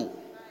fool.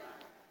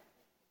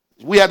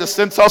 We had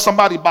to tell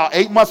somebody about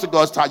 8 months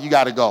ago, it's time you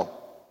gotta go.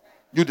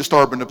 You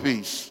disturbing the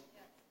peace.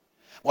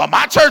 Well,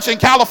 my church in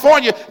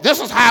California, this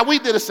is how we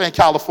did it in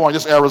California,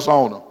 this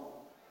Arizona,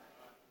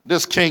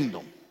 this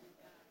kingdom.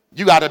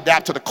 You got to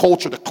adapt to the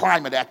culture, the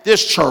climate at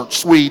this church,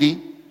 sweetie.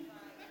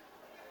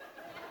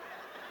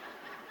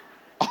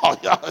 Oh,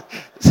 y'all.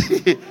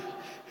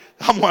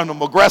 I'm one of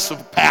them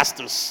aggressive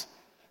pastors.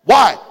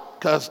 Why?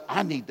 Because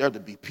I need there to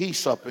be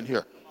peace up in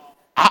here.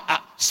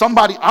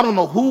 Somebody, I don't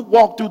know who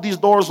walked through these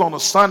doors on a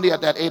Sunday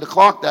at that 8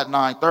 o'clock, that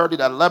 9:30,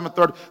 that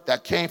 11:30,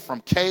 that came from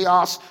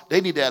chaos.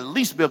 They need to at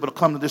least be able to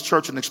come to this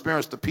church and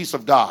experience the peace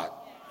of God.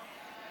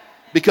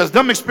 Because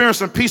them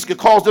experiencing peace could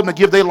cause them to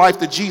give their life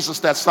to Jesus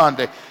that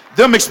Sunday.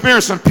 Them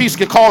experiencing peace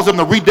could cause them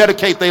to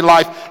rededicate their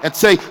life and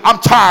say, I'm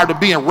tired of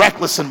being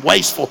reckless and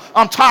wasteful.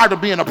 I'm tired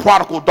of being a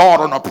prodigal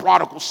daughter and a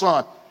prodigal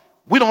son.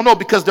 We don't know,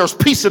 because there's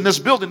peace in this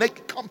building. They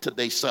can come to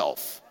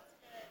themselves.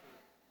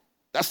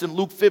 That's in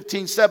Luke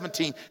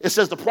 15:17. It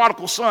says the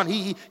prodigal son,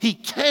 he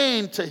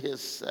came to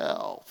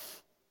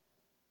himself.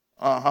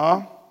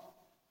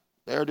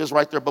 There it is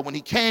right there. But when he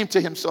came to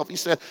himself, he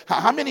said,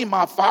 how many of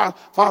my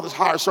father's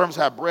hired servants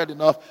have bread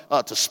enough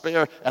to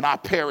spare, and I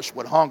perish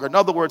with hunger? In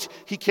other words,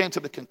 he came to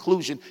the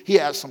conclusion he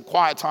had some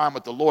quiet time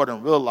with the Lord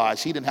and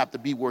realized he didn't have to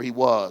be where he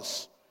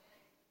was.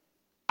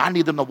 I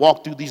need them to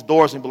walk through these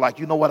doors and be like,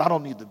 you know what? I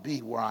don't need to be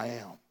where I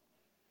am.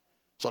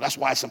 So that's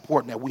why it's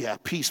important that we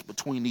have peace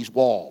between these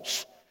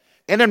walls.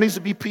 And there needs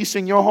to be peace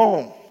in your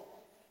home.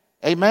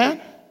 Amen?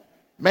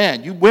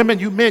 Man, you women,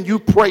 you men, you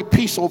pray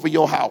peace over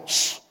your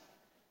house.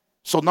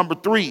 So number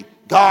 3,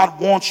 God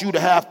wants you to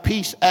have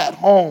peace at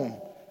home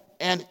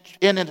and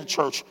in the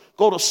church.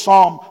 Go to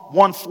Psalm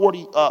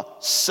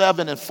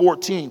 147 and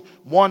 14.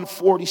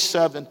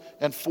 147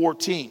 and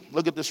 14.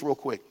 Look at this real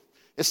quick.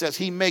 It says,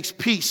 he makes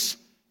peace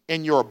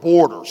in your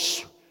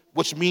borders,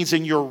 which means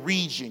in your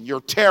region,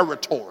 your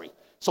territory.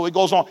 So it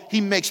goes on. He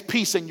makes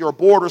peace in your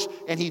borders,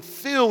 and he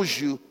fills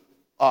you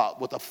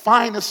with the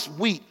finest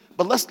wheat.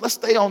 But let's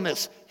stay on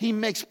this. He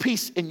makes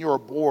peace in your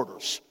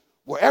borders.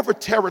 Wherever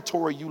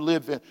territory you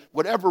live in,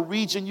 whatever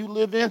region you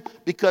live in,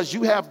 because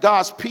you have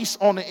God's peace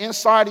on the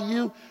inside of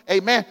you,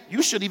 amen,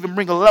 you should even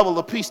bring a level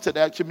of peace to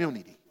that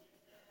community.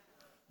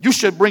 You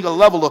should bring a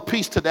level of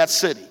peace to that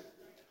city.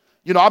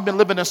 You know, I've been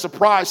living in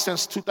Surprise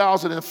since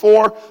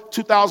 2004.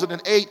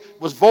 2008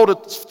 was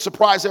voted,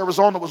 Surprise,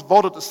 Arizona was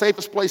voted the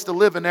safest place to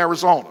live in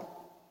Arizona.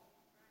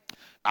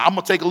 I'm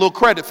going to take a little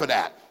credit for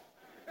that.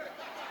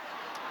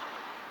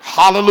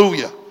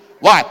 Hallelujah.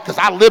 Why? Because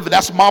I live,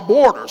 that's my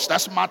borders,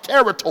 that's my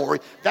territory,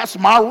 that's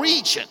my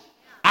region.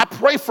 I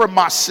pray for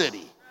my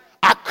city.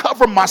 I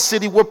cover my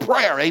city with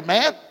prayer,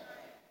 amen?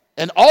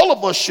 And all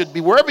of us should be,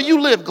 wherever you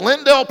live,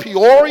 Glendale,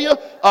 Peoria,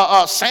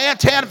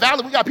 Santan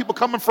Valley. We got people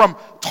coming from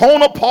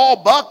Tonopah,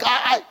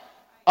 Buckeye,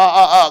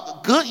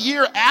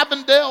 Goodyear,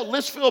 Avondale,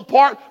 Litchfield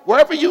Park,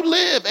 wherever you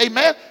live,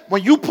 amen?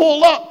 When you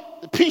pull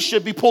up, the peace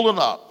should be pulling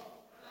up.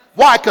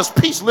 Why? Because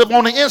peace lives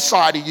on the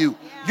inside of you.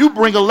 You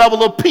bring a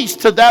level of peace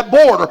to that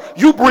border.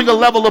 You bring a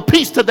level of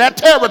peace to that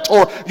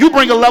territory. You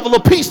bring a level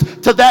of peace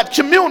to that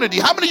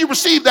community. How many of you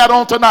received that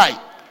on tonight?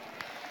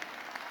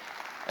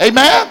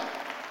 Amen?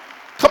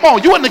 Come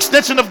on, you're an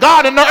extension of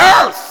God in the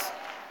earth.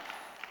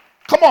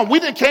 Come on, we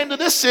didn't came to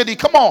this city.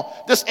 Come on,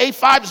 this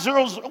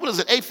 850, what is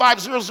it,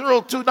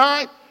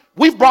 850029?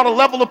 We've brought a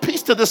level of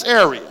peace to this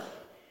area.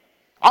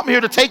 I'm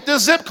here to take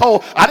this zip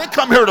code. I didn't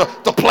come here to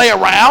play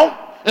around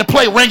and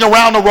play ring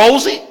around the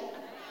rosy.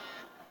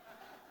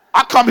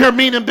 I come here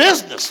meaning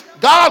business,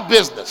 God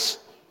business.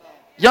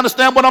 You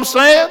understand what I'm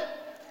saying?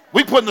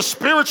 We putting a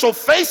spiritual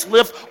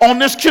facelift on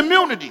this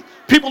community.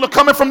 People are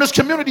coming from this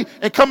community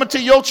and coming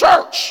to your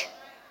church.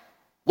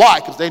 Why?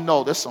 Because they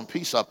know there's some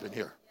peace up in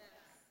here.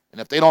 And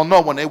if they don't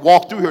know, when they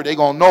walk through here, they're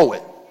going to know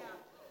it.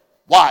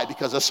 Why?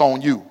 Because it's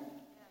on you.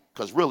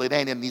 Because really, it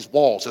ain't in these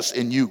walls. It's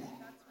in you.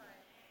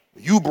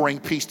 You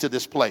bring peace to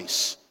this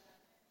place.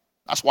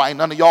 That's why ain't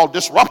none of y'all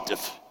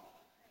disruptive.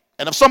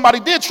 And if somebody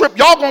did trip,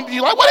 y'all going to be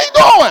like, what are you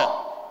doing?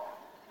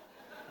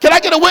 Can I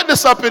get a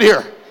witness up in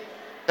here?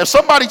 If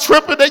somebody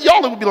tripping, then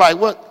y'all would be like,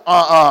 what?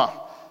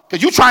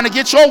 Because you trying to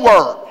get your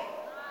word.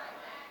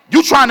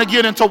 You trying to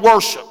get into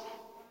worship.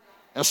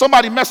 And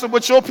somebody messing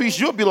with your peace,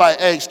 you'll be like,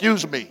 hey,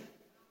 excuse me.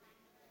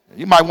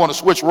 You might want to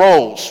switch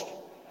roles.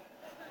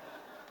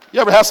 You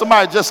ever have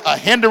somebody just a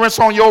hindrance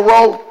on your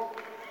road?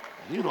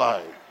 You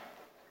like,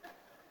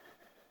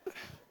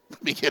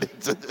 let me get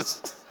into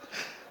this.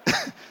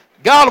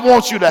 God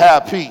wants you to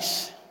have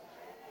peace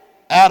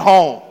at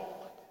home.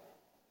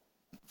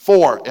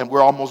 4, and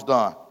we're almost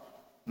done.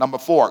 Number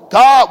 4,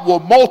 God will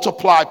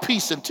multiply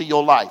peace into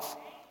your life.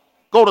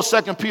 Go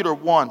to 2 Peter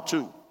 1,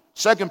 2.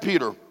 2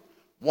 Peter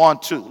 1,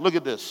 2. Look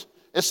at this.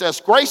 It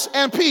says, grace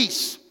and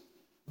peace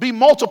be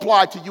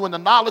multiplied to you in the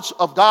knowledge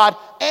of God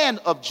and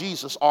of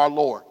Jesus our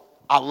Lord.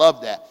 I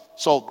love that.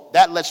 So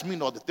that lets me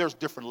know that there's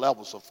different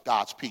levels of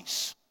God's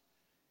peace.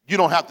 You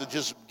don't have to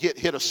just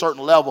hit a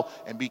certain level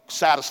and be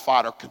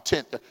satisfied or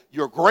content.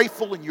 You're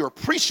grateful and you're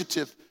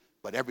appreciative,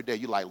 but every day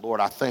you're like,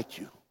 Lord, I thank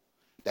you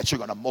that you're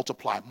going to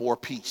multiply more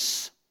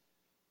peace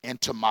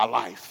into my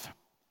life.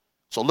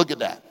 So look at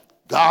that.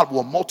 God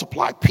will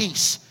multiply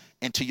peace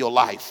into your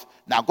life.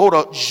 Now go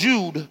to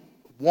Jude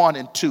 1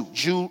 and 2.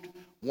 Jude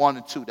 1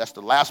 and 2. That's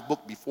the last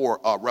book before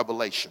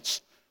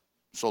Revelations.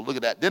 So look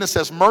at that. Then it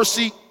says,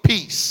 mercy,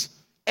 peace,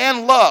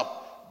 and love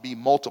be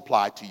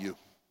multiplied to you.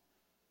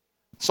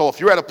 So if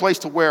you're at a place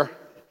to where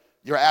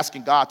you're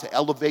asking God to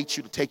elevate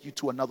you, to take you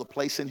to another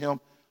place in him,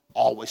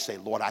 always say,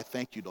 Lord, I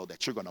thank you, though,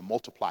 that you're going to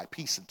multiply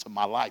peace into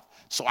my life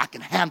so I can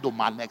handle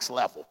my next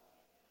level.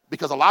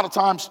 Because a lot of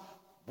times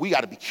we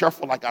got to be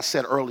careful, like I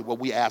said earlier, what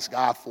we ask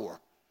God for.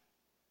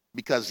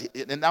 Because,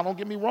 and now don't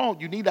get me wrong,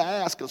 you need to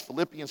ask, because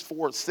Philippians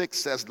 4:6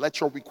 says,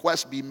 let your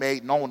requests be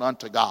made known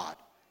unto God.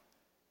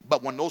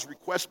 But when those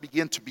requests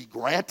begin to be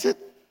granted,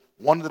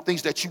 one of the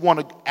things that you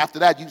want to, after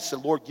that, you say,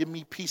 Lord, give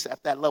me peace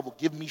at that level.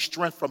 Give me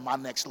strength from my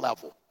next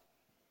level.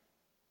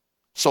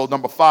 So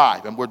number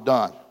 5, and we're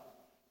done.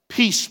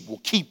 Peace will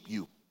keep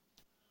you.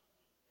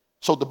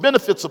 So the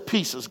benefits of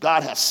peace is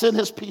God has sent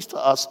his peace to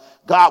us.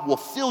 God will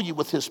fill you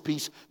with his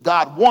peace.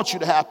 God wants you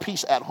to have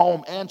peace at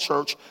home and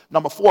church.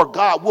 Number 4,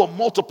 God will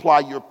multiply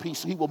your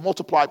peace. He will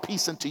multiply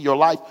peace into your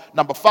life.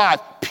 Number 5,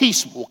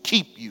 peace will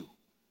keep you.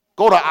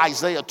 Go to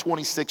Isaiah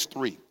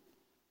 26:3.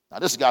 Now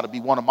this has got to be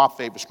one of my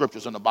favorite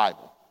scriptures in the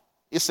Bible.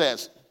 It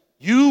says,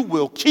 you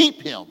will keep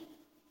him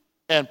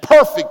in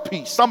perfect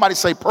peace. Somebody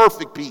say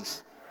perfect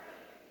peace.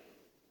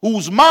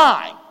 Whose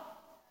mind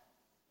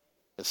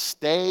has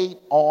stayed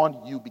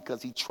on you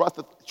because he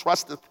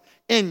trusteth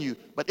in you.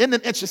 But in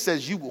the inch it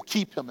says you will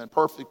keep him in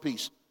perfect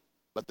peace.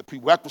 But the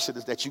prerequisite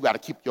is that you got to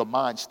keep your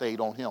mind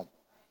stayed on him.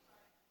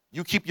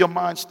 You keep your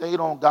mind stayed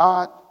on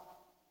God,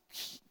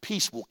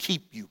 peace will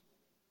keep you.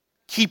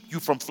 Keep you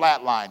from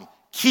flatlining.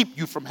 Keep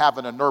you from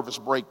having a nervous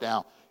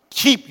breakdown.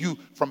 Keep you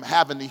from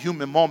having the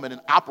human moment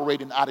and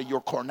operating out of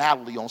your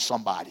carnality on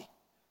somebody.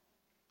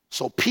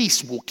 So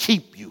peace will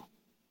keep you.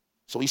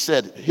 So he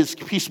said his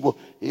peace will,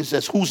 he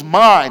says, whose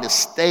mind is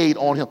stayed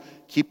on him.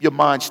 Keep your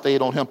mind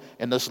stayed on him.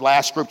 And this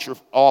last scripture,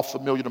 all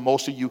familiar to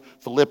most of you,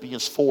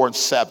 Philippians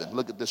 4:7.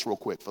 Look at this real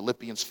quick.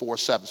 Philippians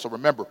 4:7. So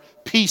remember,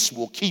 peace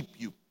will keep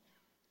you.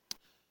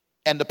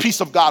 And the peace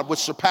of God, which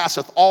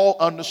surpasseth all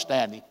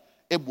understanding,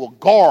 it will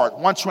guard.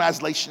 One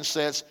translation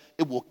says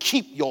it will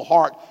keep your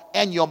heart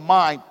and your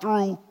mind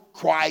through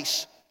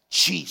Christ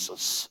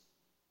Jesus.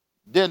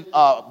 Then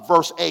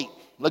verse 8.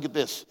 Look at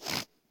this.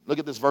 Look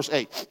at this, verse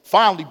 8.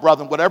 Finally,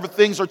 brethren, whatever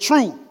things are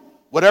true,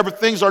 whatever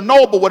things are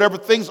noble, whatever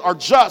things are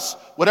just,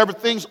 whatever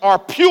things are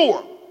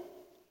pure,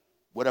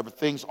 whatever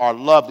things are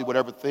lovely,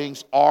 whatever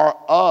things are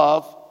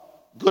of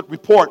good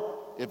report,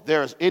 if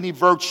there is any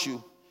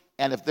virtue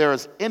and if there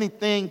is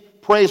anything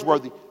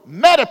praiseworthy,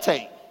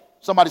 meditate.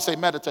 Somebody say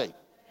meditate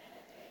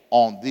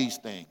on these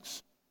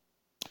things.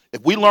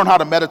 If we learn how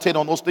to meditate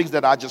on those things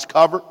that I just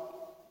covered,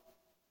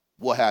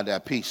 we'll have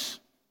that peace.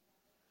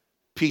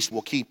 Peace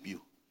will keep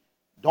you.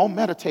 Don't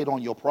meditate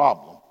on your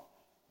problem.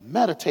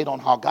 Meditate on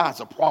how God's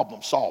a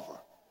problem solver.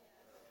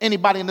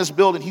 Anybody in this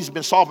building, he's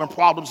been solving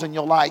problems in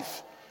your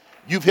life.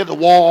 You've hit a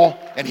wall,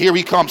 and here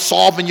he comes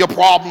solving your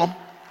problem.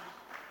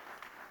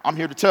 I'm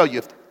here to tell you,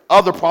 if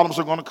other problems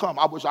are going to come,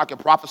 I wish I could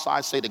prophesy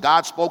and say that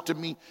God spoke to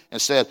me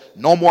and said,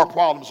 no more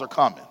problems are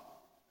coming.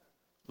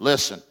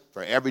 Listen,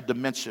 for every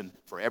dimension,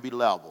 for every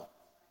level,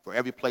 for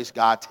every place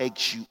God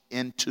takes you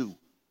into,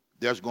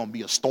 there's going to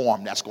be a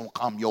storm that's going to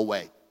come your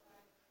way.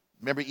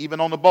 Remember, even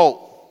on the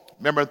boat,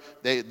 remember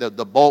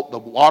the boat, the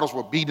waters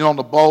were beating on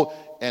the boat,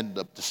 and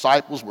the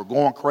disciples were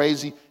going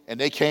crazy, and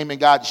they came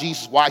and got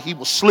Jesus while he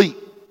was asleep,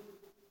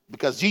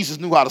 because Jesus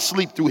knew how to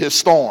sleep through his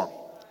storm.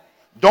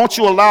 Don't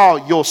you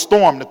allow your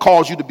storm to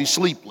cause you to be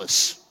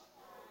sleepless.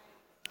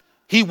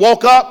 He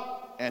woke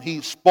up and he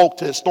spoke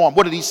to his storm.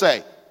 What did he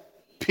say?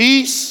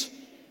 Peace,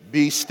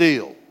 be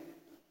still.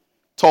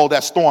 Told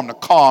that storm to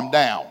calm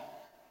down.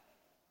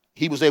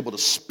 He was able to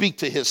speak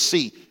to his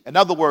sea. In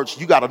other words,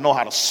 you got to know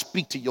how to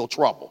speak to your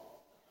trouble.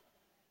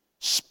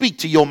 Speak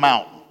to your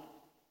mountain.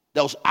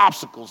 Those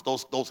obstacles,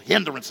 those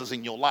hindrances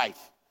in your life,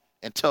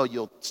 and tell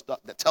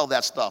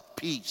that stuff,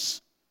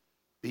 peace,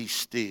 be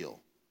still.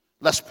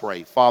 Let's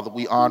pray. Father,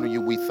 we honor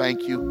you. We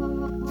thank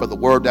you for the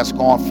word that's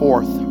gone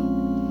forth.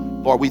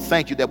 Lord, we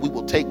thank you that we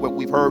will take what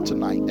we've heard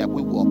tonight, that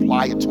we will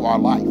apply it to our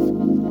life.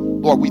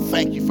 Lord, we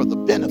thank you for the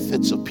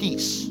benefits of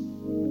peace.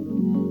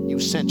 You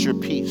sent your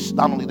peace.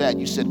 Not only that,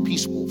 you said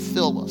peace will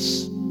fill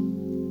us.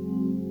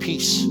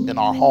 Peace in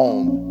our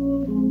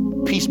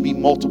home. Peace be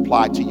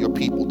multiplied to your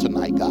people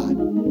tonight, God.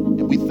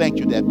 And we thank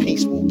you that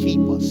peace will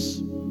keep us.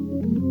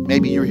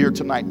 Maybe you're here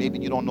tonight. Maybe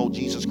you don't know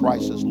Jesus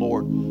Christ as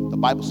Lord. The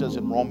Bible says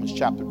in Romans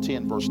chapter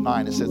 10, verse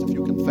 9, it says, if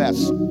you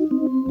confess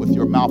with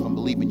your mouth and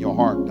believe in your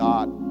heart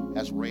God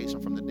has raised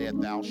him from the dead,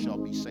 thou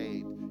shalt be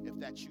saved. If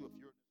that's you, if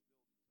you're